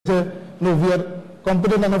say, no, we are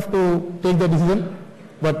competent enough to take the decision,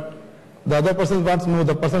 but the other person wants, no,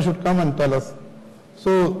 the person should come and tell us.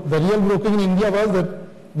 So the real broking in India was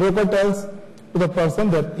that broker tells to the person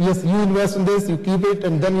that, yes, you invest in this, you keep it,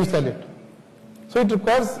 and then you sell it. So it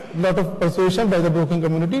requires a lot of persuasion by the broking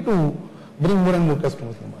community to bring more and more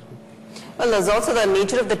customers in the market. Well, there's also the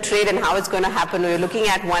nature of the trade and how it's going to happen. We're looking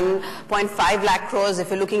at 1.5 lakh crores. If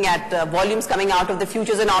you're looking at volumes coming out of the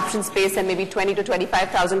futures and options space, and maybe 20 to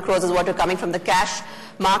 25,000 crores is what are coming from the cash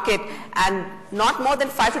market, and not more than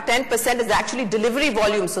 5 to 10% is actually delivery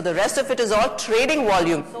volume. So the rest of it is all trading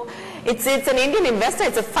volume. So it's an Indian investor.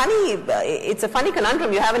 It's a funny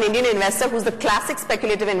conundrum. You have an Indian investor who's the classic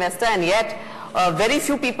speculative investor, and yet very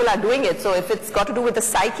few people are doing it. So if it's got to do with the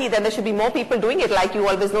psyche, then there should be more people doing it. Like you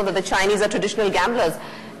always know that the Chinese are traditional gamblers.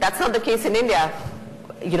 That's not the case in India.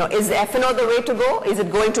 You know, is F&O the way to go? Is it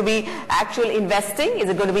going to be actual investing? Is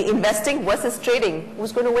it going to be investing versus trading?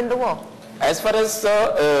 Who's going to win the war? As far as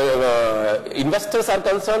investors are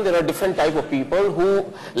concerned, there are different type of people who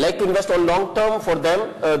like to invest on long term. For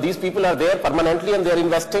them, these people are there permanently and they are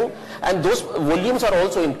investing, and those volumes are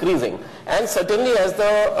also increasing. And certainly as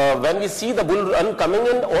when we see the bull run coming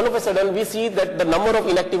in, all of a sudden we see that the number of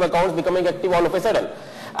inactive accounts becoming active all of a sudden.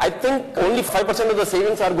 I think only 5% of the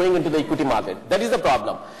savings are going into the equity market. That is the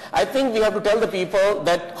problem. I think we have to tell the people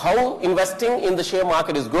that how investing in the share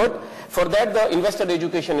market is good. For that, the investor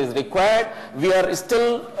education is required. We are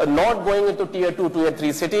still not going into tier 2, tier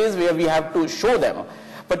 3 cities where we have to show them,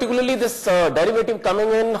 particularly this derivative coming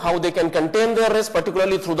in, how they can contain their risk,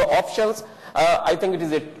 particularly through the options. I think it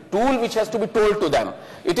is a tool which has to be told to them.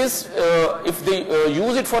 It is, if they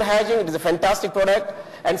use it for hedging, it is a fantastic product.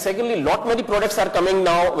 And secondly, many products are coming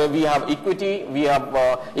now where we have equity, we have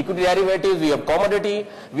equity derivatives, we have commodity,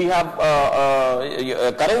 we have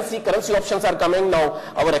currency options are coming now.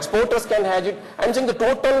 Our exporters can hedge it. I'm saying the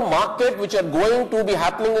total market which are going to be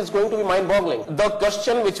happening is going to be mind-boggling. The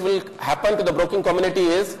question which will happen to the broking community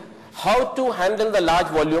is how to handle the large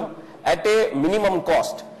volume at a minimum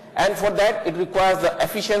cost. And for that, it requires the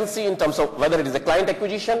efficiency in terms of whether it is a client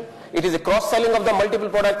acquisition, it is a cross-selling of the multiple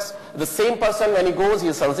products. The same person, when he goes,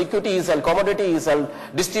 he sells equity, he sells commodity, he sells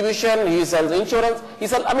distribution, he sells insurance,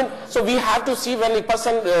 so we have to see when a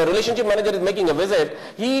person, relationship manager is making a visit,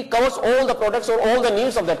 he covers all the products or all the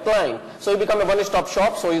needs of that client. So he becomes a one-stop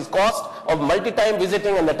shop, so his cost of multi-time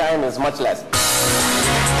visiting and the time is much less.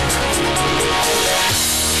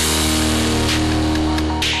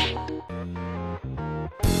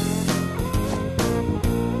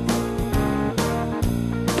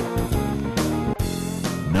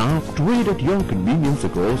 Now trade at your convenience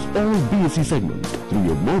across all BSE segments through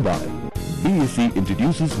your mobile. BSE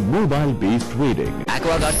introduces mobile-based trading.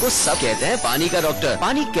 Aquaguard को सब कहते हैं पानी का doctor.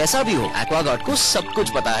 पानी कैसा भी हो, एक्वागार्ड को सब कुछ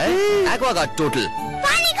पता है। एक्वागार्ड टोटल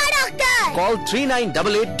पानी का डॉक्टर। कॉल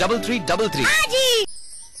 3988333333।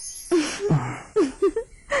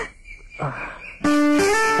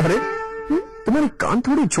 अरे तुम्हारे कान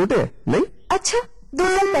थोड़े छोटे हैं, नहीं? अच्छा, 2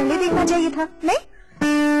 साल पहले देखना चाहिए था, नहीं?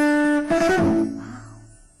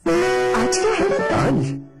 आज क्या है? आज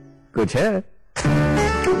कुछ है।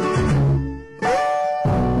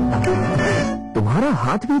 तुम्हारा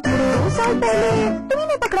हाथ भी थोड़ा 2 साल पहले तुम्ही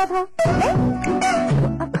ने पकड़ा था, नहीं?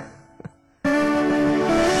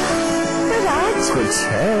 तो राज कुछ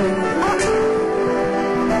है।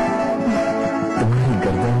 तुम्हारी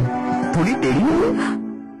गर्दन थोड़ी टेढ़ी हो गई।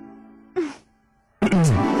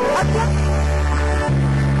 अब क्या?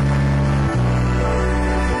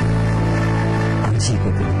 अजीब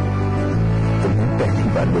है, तुमने पहली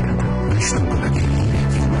बार देखा था। रिश्तों को लगी एक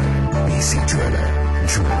humour, BC jeweller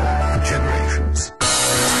for generations.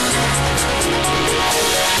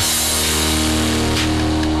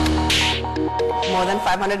 More than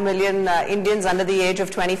 500 million Indians under the age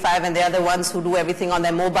of 25, and they are the ones who do everything on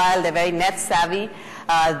their mobile. They're very net savvy.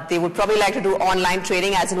 They would probably like to do online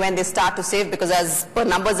trading as and when they start to save, because as per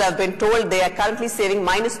numbers I've been told, they are currently saving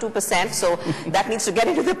 -2%. So that needs to get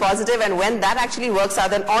into the positive, and when that actually works out,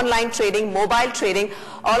 then online trading, mobile trading,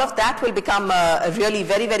 all of that will become really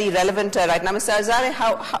very, very relevant right now. Mr. Azare,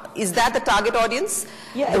 how is that the target audience?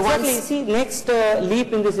 Yeah, exactly. See, next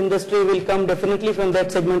leap in this industry will come definitely from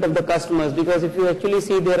that segment of the customers, because if you actually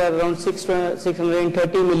see, there are around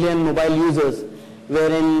 630 million mobile users,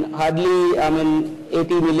 wherein hardly,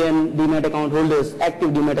 80 million Demat account holders,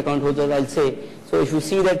 active Demat account holders, I'll say. So if you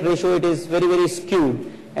see that ratio, it is very, very skewed.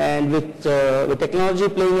 And with technology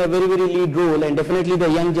playing a very, very lead role, and definitely the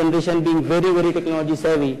young generation being very, very technology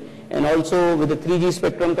savvy, and also with the 3G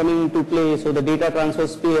spectrum coming into play, so the data transfer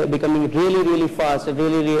speed becoming really, really fast and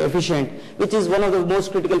really, really efficient, which is one of the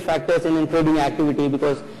most critical factors in trading activity,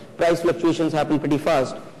 because price fluctuations happen pretty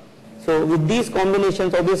fast. So with these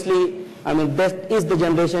combinations, obviously, I mean, that is the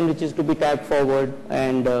generation which is to be tapped forward,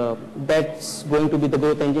 and that's going to be the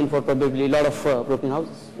growth engine for probably a lot of broking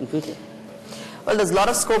houses in future. Well, there's a lot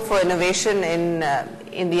of scope for innovation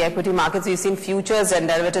in the equity markets. We've seen futures and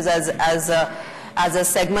derivatives as a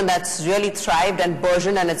segment that's really thrived and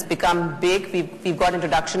burgeoned, and it's become big. We've got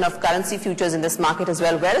introduction of currency futures in this market as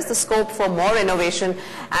well. Where is the scope for more innovation,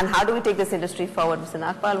 and how do we take this industry forward? Mr.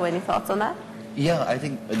 Nagpal, any thoughts on that? Yeah, I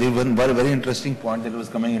think there was one very interesting point that was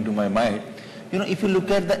coming into my mind. You know, if you look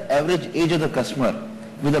at the average age of the customer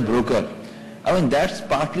with a broker, I mean, that's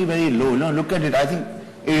partly very low. You know, look at it. I think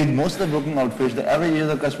in most of the broking outfits, the average age of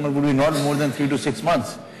the customer would be not more than 3 to 6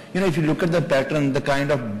 months. You know, if you look at the pattern, the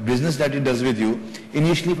kind of business that he does with you,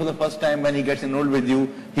 initially for the first time when he gets enrolled with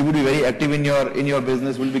you, he would be very active in your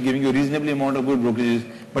business, will be giving you a reasonably amount of good brokerages.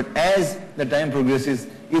 But as the time progresses,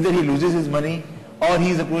 either he loses his money or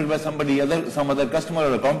he is approached by some other customer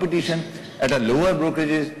or a competition at a lower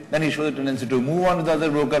brokerages, then he shows a tendency to move on to the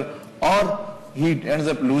other broker, or he ends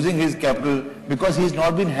up losing his capital because he's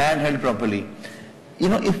not been handheld properly. You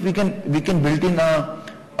know, if we can build in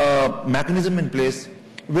a mechanism in place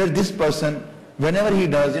where this person, whenever he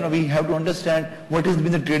does, you know, we have to understand what has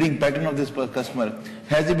been the trading pattern of this customer.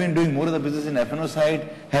 Has he been doing more of the business in F&O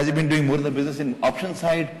side? Has he been doing more of the business in option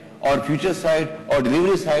side, or future side, or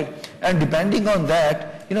delivery side? And depending on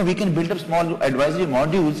that, you know, we can build up small advisory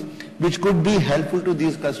modules which could be helpful to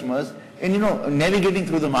these customers in, you know, navigating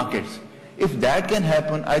through the markets. If that can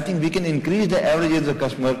happen, I think we can increase the average age of the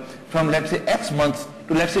customer from, let's say, X months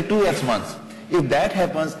to, let's say, 2X months. If that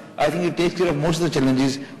happens, I think it takes care of most of the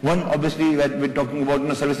challenges. One, obviously, we're talking about, you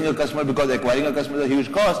know, servicing a customer, because acquiring a customer is a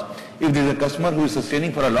huge cost. If there's a customer who is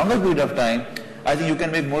sustaining for a longer period of time, I think you can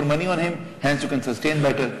make more money on him, hence you can sustain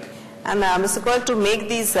better. And Mr. Goyal, to make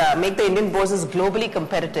the Indian bourses globally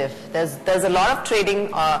competitive, there's a lot of trading,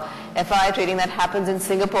 FI trading that happens in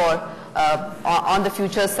Singapore on the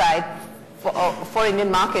future side for Indian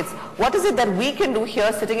markets. What is it that we can do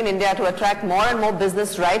here, sitting in India, to attract more and more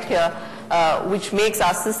business right here, which makes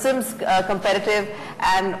our systems competitive,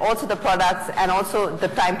 and also the products, and also the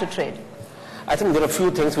time to trade? I think there are a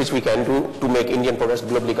few things which we can do to make Indian products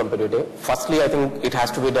globally competitive. Firstly, I think it has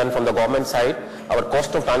to be done from the government side. Our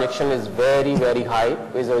cost of transaction is very, very high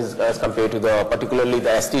as compared to particularly the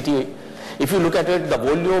STT. If you look at it, the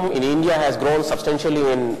volume in India has grown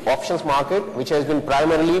substantially in options market, which has been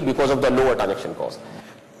primarily because of the lower transaction cost.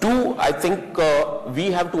 Two, I think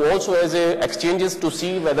we have to also, as exchanges, to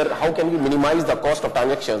see whether how can we minimize the cost of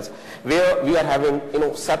transactions, where we are having, you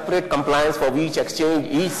know, separate compliance for each exchange,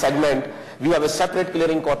 each segment. We have a separate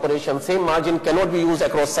clearing corporation. Same margin cannot be used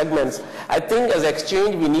across segments. I think as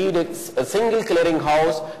exchange, we need a single clearing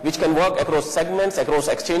house which can work across segments, across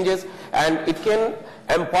exchanges, and it can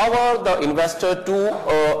empower the investor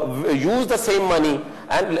to use the same money,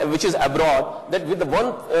 and which is abroad, that with the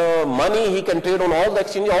one money he can trade on all the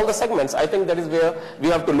exchanges, all the segments. I think that is where we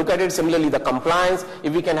have to look at it. Similarly, the compliance,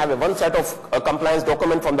 if we can have one set of compliance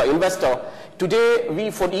document from the investor.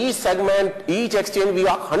 Today, for each segment, each exchange, we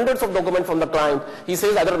have hundreds of documents from the client. He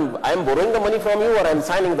says either I am borrowing the money from you or I am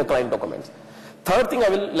signing the client documents. Third thing I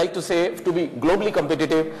will like to say, to be globally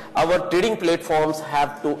competitive, our trading platforms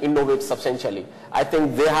have to innovate substantially. I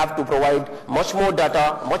think they have to provide much more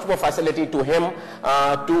data, much more facility to him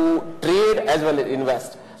to trade as well as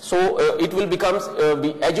invest. So it will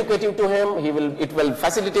be educative to him, it will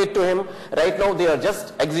facilitate to him. Right now they are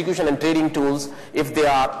just execution and trading tools. If they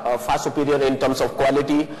are far superior in terms of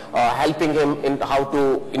quality, helping him in how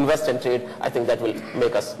to invest and trade, I think that will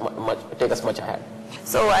make us take us much ahead.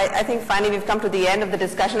 So I think finally we've come to the end of the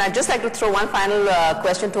discussion. I'd just like to throw one final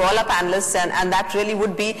question to all our panelists, and that really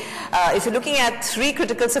would be, if you're looking at 3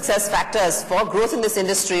 critical success factors for growth in this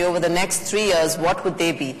industry over the next 3 years, what would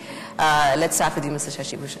they be? Let's start with you, Mr.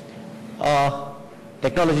 Shashi Bhushan.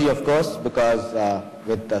 Technology, of course, because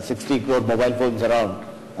with 60 crore mobile phones around,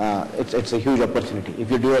 it's a huge opportunity. If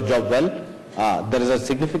you do a job well, there is a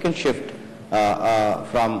significant shift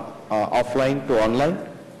from offline to online,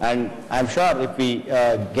 and I'm sure if we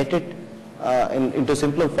get it into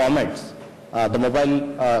simpler formats, the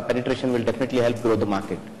mobile penetration will definitely help grow the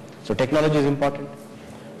market. So technology is important.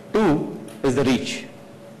 2 is the reach.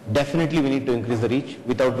 Definitely we need to increase the reach,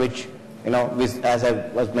 without which, you know, as I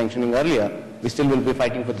was mentioning earlier, we still will be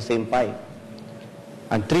fighting for the same pie.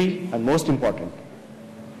 And 3, and most important,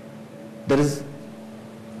 there is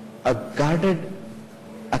a guarded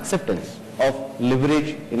acceptance of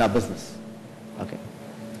leverage in our business. Okay.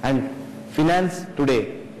 And finance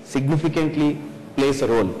today significantly plays a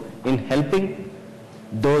role in helping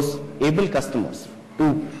those able customers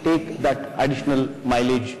to take that additional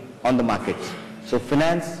mileage on the markets. So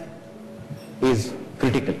finance is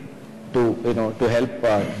critical to help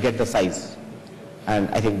get the size. And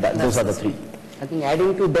I think that those are the three. I think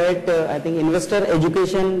adding to that, I think investor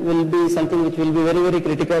education will be something which will be very, very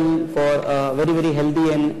critical for very, very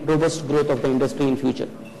healthy and robust growth of the industry in future.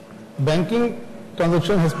 Banking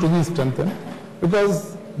transaction has to be strengthened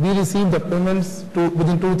because we receive the payments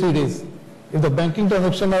within 2-3 days. If the banking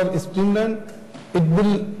transactions are streamlined, it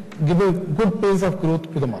will give a good pace of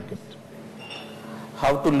growth to the market.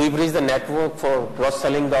 How to leverage the network for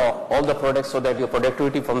cross-selling all the products so that your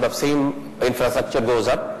productivity from the same infrastructure goes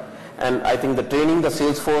up. And I think the training the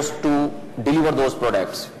sales force to deliver those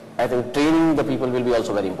products. I think training the people will be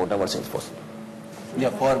also very important, our sales force. Yeah,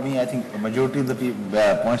 for me, I think the majority of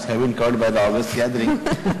the points have been covered by the August gathering.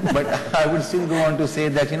 But I would still go on to say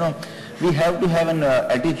that, we have to have an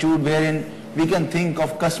attitude wherein we can think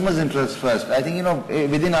of customers' interest first. I think,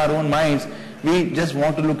 within our own minds, we just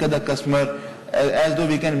want to look at the customer as though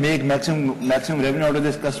we can make maximum revenue out of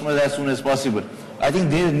this customer as soon as possible. I think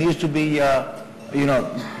there needs to be,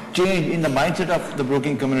 change in the mindset of the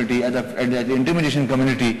broking community and the intermediation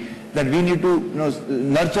community, that we need to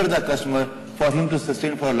nurture the customer for him to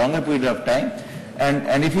sustain for a longer period of time.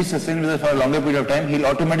 And if he sustains with us for a longer period of time, he'll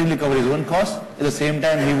automatically cover his own costs. At the same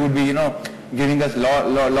time, he would be, giving us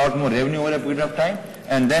lot more revenue over a period of time.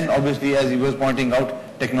 And then obviously, as he was pointing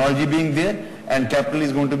out, technology being there and capital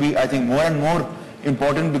is going to be, I think, more and more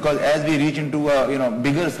important, because as we reach into a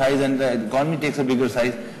bigger size and the economy takes a bigger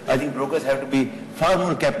size, I think brokers have to be far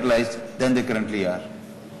more capitalized than they currently are.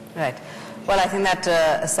 Right. Well, I think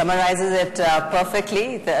that summarizes it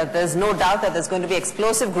perfectly. There's no doubt that there's going to be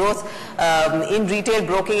explosive growth in retail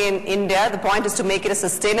broking in India. The point is to make it a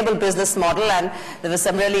sustainable business model, and there were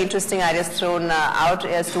some really interesting ideas thrown out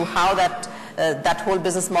as to how that whole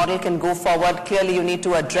business model can go forward. Clearly, you need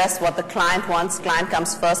to address what the client wants. Client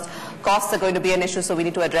comes first. Costs are going to be an issue, so we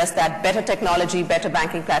need to address that. Better technology, better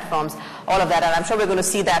banking platforms, all of that. And I'm sure we're going to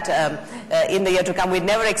see that in the year to come. We'd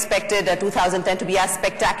never expected 2010 to be as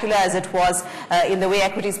spectacular as it was in the way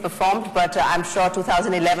equities performed, but I'm sure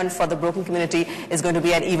 2011 for the broking community is going to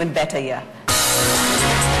be an even better year.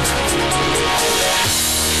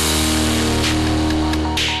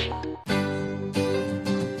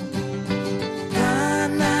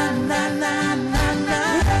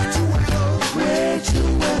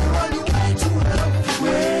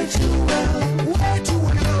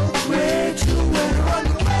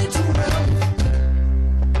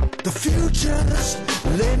 The future's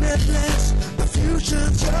limitless, the future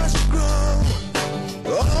just grow.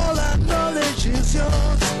 All our knowledge is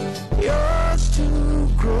yours to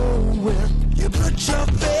grow with. You put your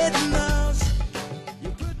faith in us. You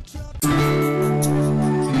put your...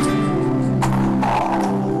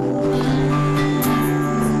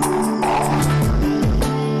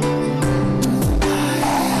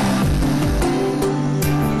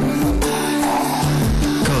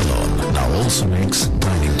 Karlon now also makes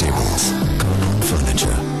dining tables. Karlon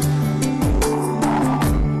Furniture.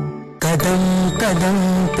 कदम कदम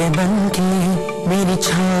पे बनके मेरी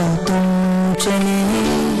छाँव तुम चले,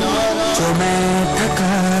 जो मैं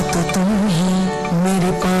थका तो तुम ही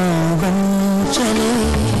मेरे पाँव बन चले।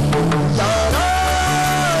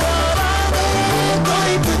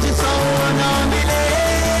 कोई तुझसे ना मिले,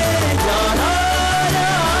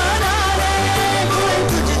 कोई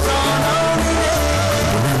तुझसे ना मिले।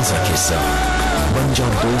 Bonanza के साथ बन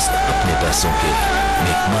जाओ दोस्त अपने पैसों के.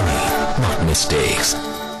 Make money, not mistakes.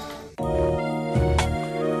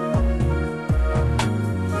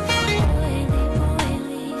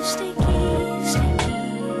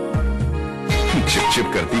 Chip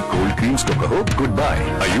करती कोल्ड क्रीम्स को कहो गुड बाय.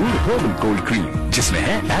 आयुर हर्बल कोल्ड क्रीम, जिसमें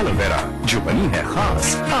है एलोवेरा, जो बनी है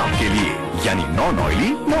खास आपके लिए, यानी non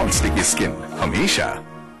oily non sticky skin हमेशा.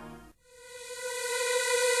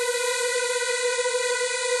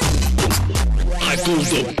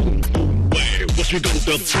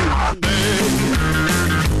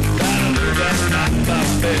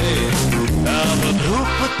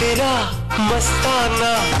 रूप तेरा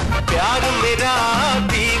मस्ताना, प्यार मेरा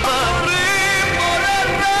दीवाना.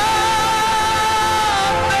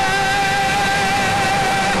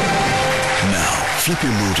 Flip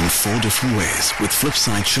your mood in 4 different ways with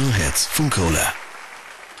Flipside Showerheads from Kohler.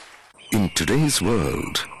 In today's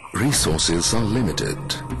world, resources are limited,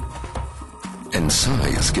 and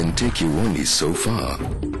size can take you only so far.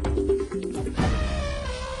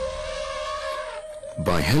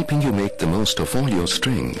 By helping you make the most of all your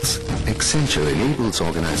strengths, Accenture enables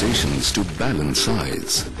organizations to balance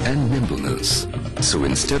size and nimbleness. So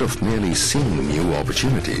instead of merely seeing new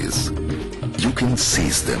opportunities, you can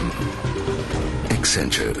seize them.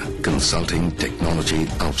 Accenture, consulting, technology,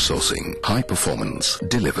 outsourcing, high performance,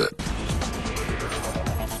 delivered.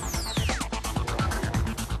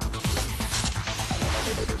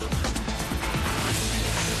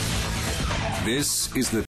 This is the